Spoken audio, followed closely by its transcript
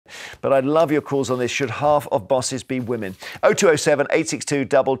But I'd love your calls on this. Should half of bosses be women? 0207 862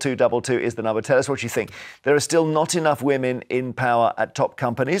 2222 is the number. Tell us what you think. There are still not enough women in power at top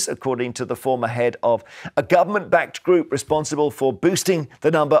companies, according to the former head of a government-backed group responsible for boosting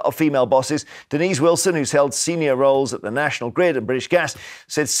the number of female bosses. Denise Wilson, who's held senior roles at the National Grid and British Gas,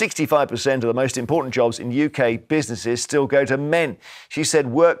 said 65% of the most important jobs in UK businesses still go to men. She said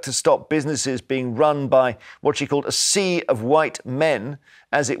work to stop businesses being run by what she called a sea of white men,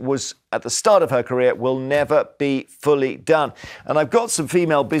 as it was at the start of her career, will never be fully done. And I've got some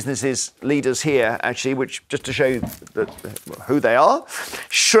female businesses leaders here, actually, which just to show you who they are.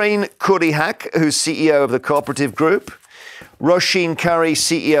 Shreen Kurihak, who's CEO of the Cooperative Group. Roisin Curry,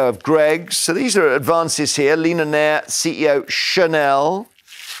 CEO of Greggs. So these are advances here. Lena Nair, CEO Chanel.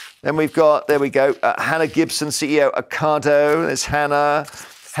 Then we've got, there we go, Hannah Gibson, CEO Ocado. There's Hannah.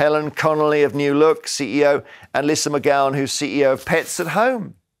 Helen Connolly of New Look, CEO, and Lisa McGowan, who's CEO of Pets at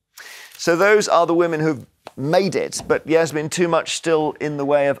Home. So those are the women who've made it. But Yasmin, too much still in the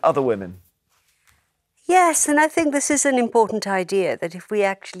way of other women. Yes, and I think this is an important idea, that if we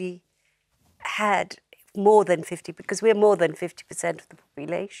actually had more than 50, because we're more than 50% of the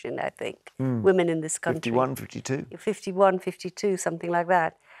population, I think, women in this country. 51, 52. 51, 52, something like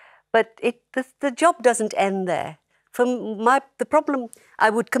that. But the job doesn't end there. The problem, I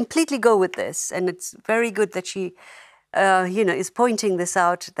would completely go with this, and it's very good that she, is pointing this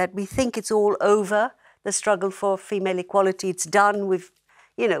out, that we think it's all over, the struggle for female equality. It's done. We've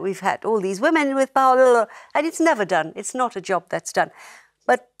had all these women with power, and it's never done. It's not a job that's done.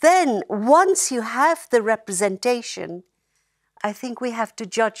 But then, once you have the representation, I think we have to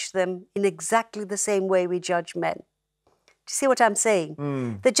judge them in exactly the same way we judge men. Do you see what I'm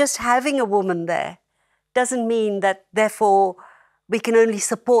saying? That just having a woman there doesn't mean that, therefore, we can only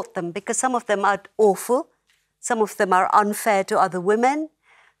support them, because some of them are awful, some of them are unfair to other women,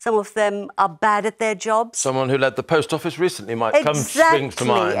 some of them are bad at their jobs. Someone who led the post office recently might springs to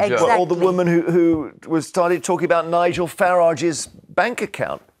mind. Exactly. Or the woman who started talking about Nigel Farage's bank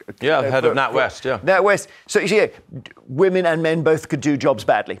account. Yeah, head of NatWest, yeah. NatWest. So, yeah, women and men both could do jobs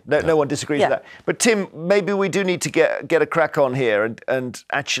badly. No one disagrees with that. But, Tim, maybe we do need to get a crack on here and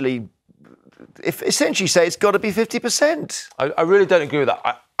actually essentially say it's got to be 50%. I really don't agree with that.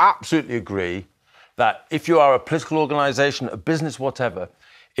 I absolutely agree that if you are a political organisation, a business, whatever,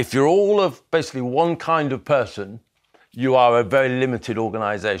 if you're all of basically one kind of person, you are a very limited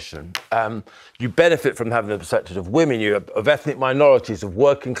organisation. You benefit from having the perspective of women, of ethnic minorities, of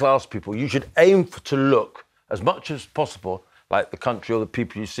working class people. You should aim to look as much as possible like the country or the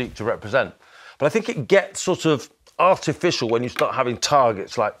people you seek to represent. But I think it gets sort of artificial when you start having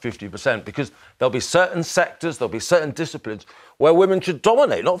targets like 50%, because there'll be certain sectors, there'll be certain disciplines where women should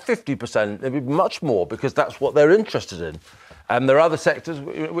dominate, not 50%, maybe much more, because that's what they're interested in. And there are other sectors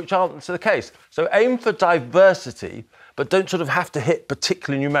which aren't the case. So aim for diversity, but don't sort of have to hit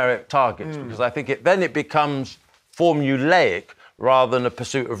particular numeric targets, because I think then it becomes formulaic rather than a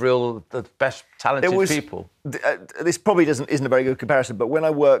pursuit of the best talented people. This probably isn't a very good comparison, but when I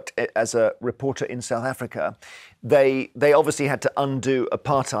worked as a reporter in South Africa, they obviously had to undo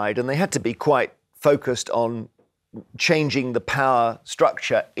apartheid, and they had to be quite focused on changing the power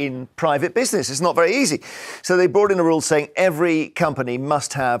structure in private business. It's not very easy. So they brought in a rule saying every company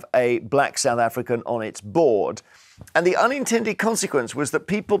must have a black South African on its board. And the unintended consequence was that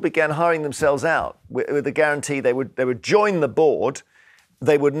people began hiring themselves out with the guarantee they would join the board.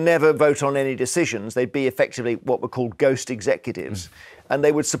 They would never vote on any decisions. They'd be effectively what were called ghost executives. And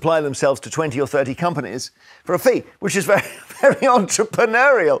they would supply themselves to 20 or 30 companies for a fee, which is very, very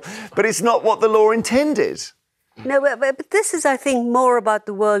entrepreneurial. But it's not what the law intended. No, but this is, I think, more about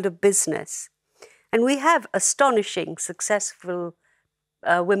the world of business. And we have astonishing, successful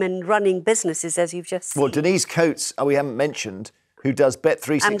women running businesses, as you've just seen. Well, Denise Coates, we haven't mentioned, who does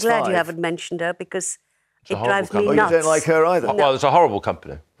Bet365. I'm glad you haven't mentioned her, because it drives me nuts. Oh, you don't like her either? No. Well, it's a horrible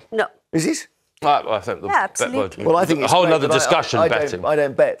company. No. Is it? I think absolutely. Well, I think it's a whole other discussion. Betting. I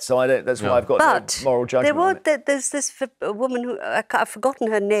don't bet, so I don't. That's why I've got no moral judgment. There's this woman who I've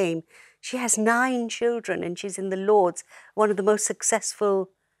forgotten her name. She has 9 children, and she's in the Lords. One of the most successful.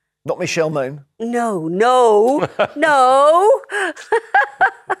 Not Michelle Moan. No.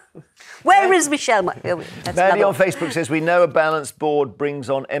 Where is Michelle? Mandy on Facebook says, we know a balanced board brings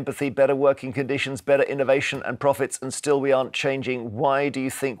on empathy, better working conditions, better innovation and profits, and still we aren't changing. Why do you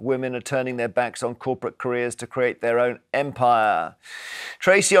think women are turning their backs on corporate careers to create their own empire?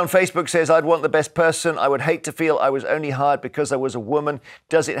 Tracy on Facebook says, I'd want the best person. I would hate to feel I was only hired because I was a woman.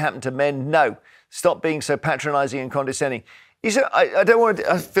 Does it happen to men? No. Stop being so patronising and condescending. I don't want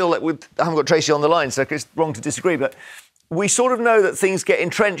to. I feel like I haven't got Tracy on the line, so it's wrong to disagree, but we sort of know that things get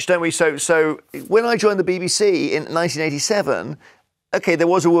entrenched, don't we? So when I joined the BBC in 1987, OK, there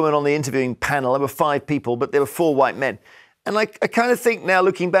was a woman on the interviewing panel. There were 5 people, but there were 4 white men. And I kind of think now,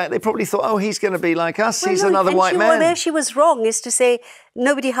 looking back, they probably thought, oh, he's going to be like us. He's another white man. Well, where she was wrong is to say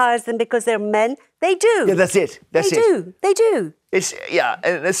nobody hires them because they're men. They do. Yeah, that's it. They do. It's, yeah,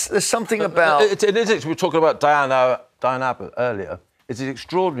 and there's something about... It is. We were talking about Diane Abbott earlier. It is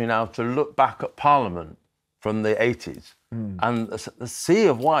extraordinary now to look back at Parliament from the 80s and the sea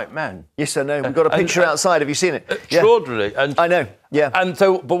of white men. Yes, I know. We've got a picture outside. Have you seen it? Extraordinary. Yeah. I know, yeah. And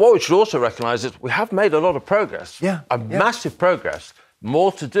so, but what we should also recognise is we have made a lot of progress. Massive progress.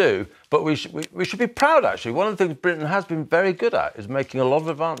 More to do, but we should be proud, actually. One of the things Britain has been very good at is making a lot of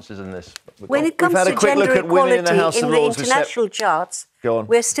advances in this. When it comes to gender equality in the international charts,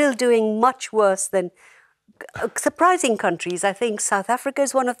 we're still doing much worse than surprising countries. I think South Africa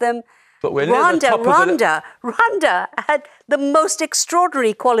is one of them. But we're Rwanda had the most extraordinary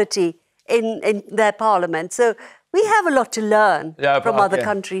equality in their parliament. So we have a lot to learn from other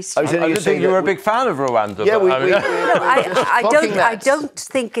countries. I didn't think you were a big fan of Rwanda. Yeah, I don't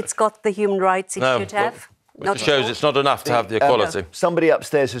think it's got the human rights it should have. It shows it's not enough to have the equality. Somebody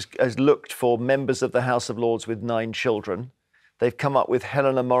upstairs has looked for members of the House of Lords with 9 children. They've come up with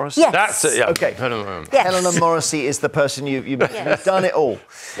Helena Morrissey. Yes. That's it, yeah. OK. Yes. Helena Morrissey is the person you've done it all.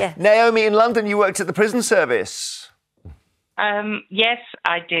 Yes. Naomi, in London, you worked at the prison service. Yes,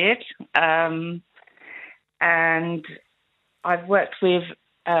 I did. And I've worked with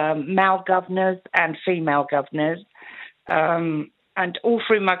male governors and female governors. And all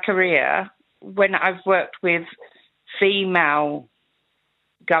through my career, when I've worked with female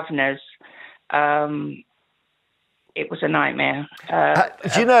governors, it was a nightmare.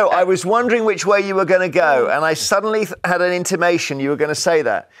 Do you know, I was wondering which way you were going to go, and I suddenly had an intimation you were going to say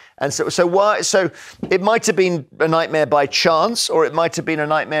that. And so why? So it might have been a nightmare by chance, or it might have been a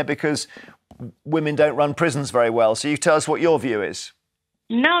nightmare because women don't run prisons very well. So you tell us what your view is.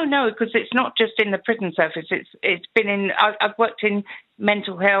 No, because it's not just in the prison service. It's been in. I've worked in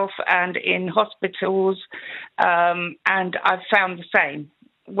mental health and in hospitals, and I've found the same.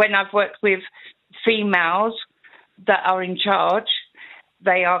 When I've worked with females that are in charge,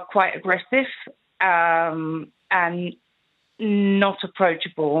 they are quite aggressive and not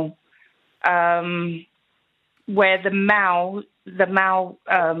approachable. Where the male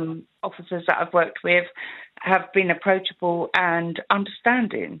officers that I've worked with have been approachable and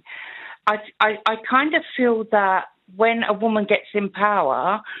understanding. I kind of feel that when a woman gets in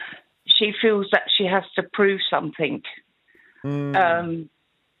power, she feels that she has to prove something. And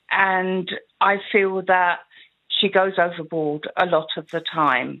I feel that she goes overboard a lot of the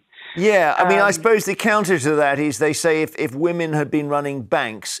time. Yeah, I mean, I suppose the counter to that is they say if women had been running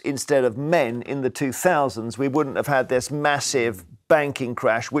banks instead of men in the 2000s, we wouldn't have had this massive banking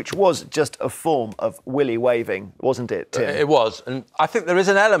crash, which was just a form of willy waving, wasn't it, Tim? It was. And I think there is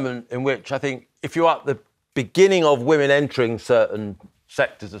an element in which I think if you're at the beginning of women entering certain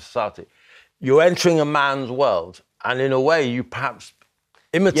sectors of society, you're entering a man's world. And in a way, you perhaps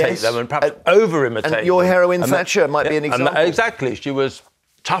imitate them and perhaps over-imitate them. And your heroine Thatcher might be an example. Exactly. She was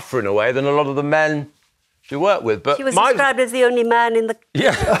tougher in a way than a lot of the men she worked with. But she was described as the only man in the...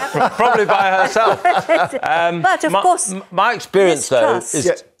 Yeah, probably by herself. But, of course... My experience, though,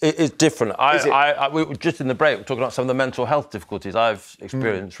 is different. We were just in the break, we were talking about some of the mental health difficulties I've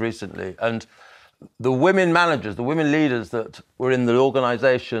experienced recently. And the women managers, the women leaders that were in the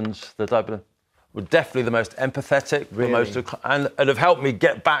organisations that I've been... were definitely the most empathetic, and have helped me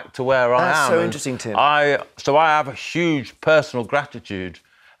get back to where I am. That's so interesting, Tim. So I have a huge personal gratitude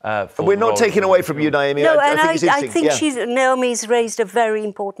for We're not taking away from you, Naomi. No, I think Naomi's raised a very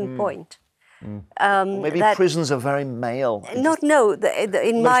important point. Maybe prisons are very male.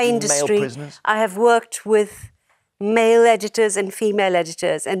 In my industry, I have worked with male editors and female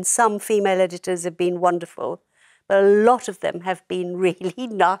editors, and some female editors have been wonderful, but a lot of them have been really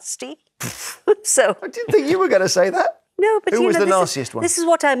nasty. So I didn't think you were going to say that. No, but who was the nastiest one? This is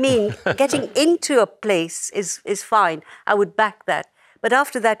what I mean. Getting into a place is fine. I would back that. But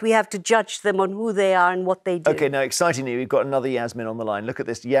after that, we have to judge them on who they are and what they do. OK, now, excitingly, we've got another Yasmin on the line. Look at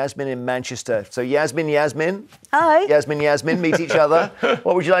this, Yasmin in Manchester. So, Yasmin. Hi. Yasmin, meet each other.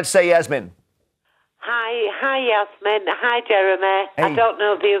 What would you like to say, Yasmin? Hi, Yasmin. Hi, Jeremy. Hey. I don't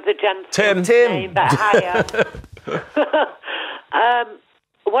know the other gentleman's name, but hiya.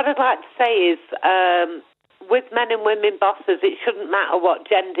 What I'd like to say is, with men and women bosses, it shouldn't matter what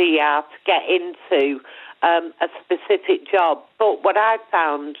gender you are to get into a specific job. But what I've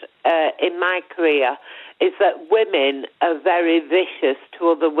found in my career is that women are very vicious to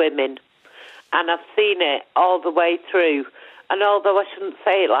other women. and I've seen it all the way through. And although I shouldn't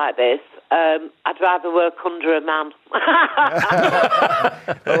say it like this, I'd rather work under a man.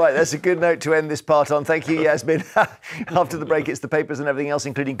 All right, that's a good note to end this part on. Thank you, Yasmin. After the break, it's the papers and everything else,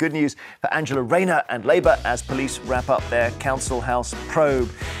 including good news for Angela Rayner and Labour as police wrap up their Council House probe.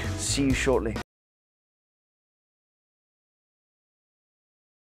 See you shortly.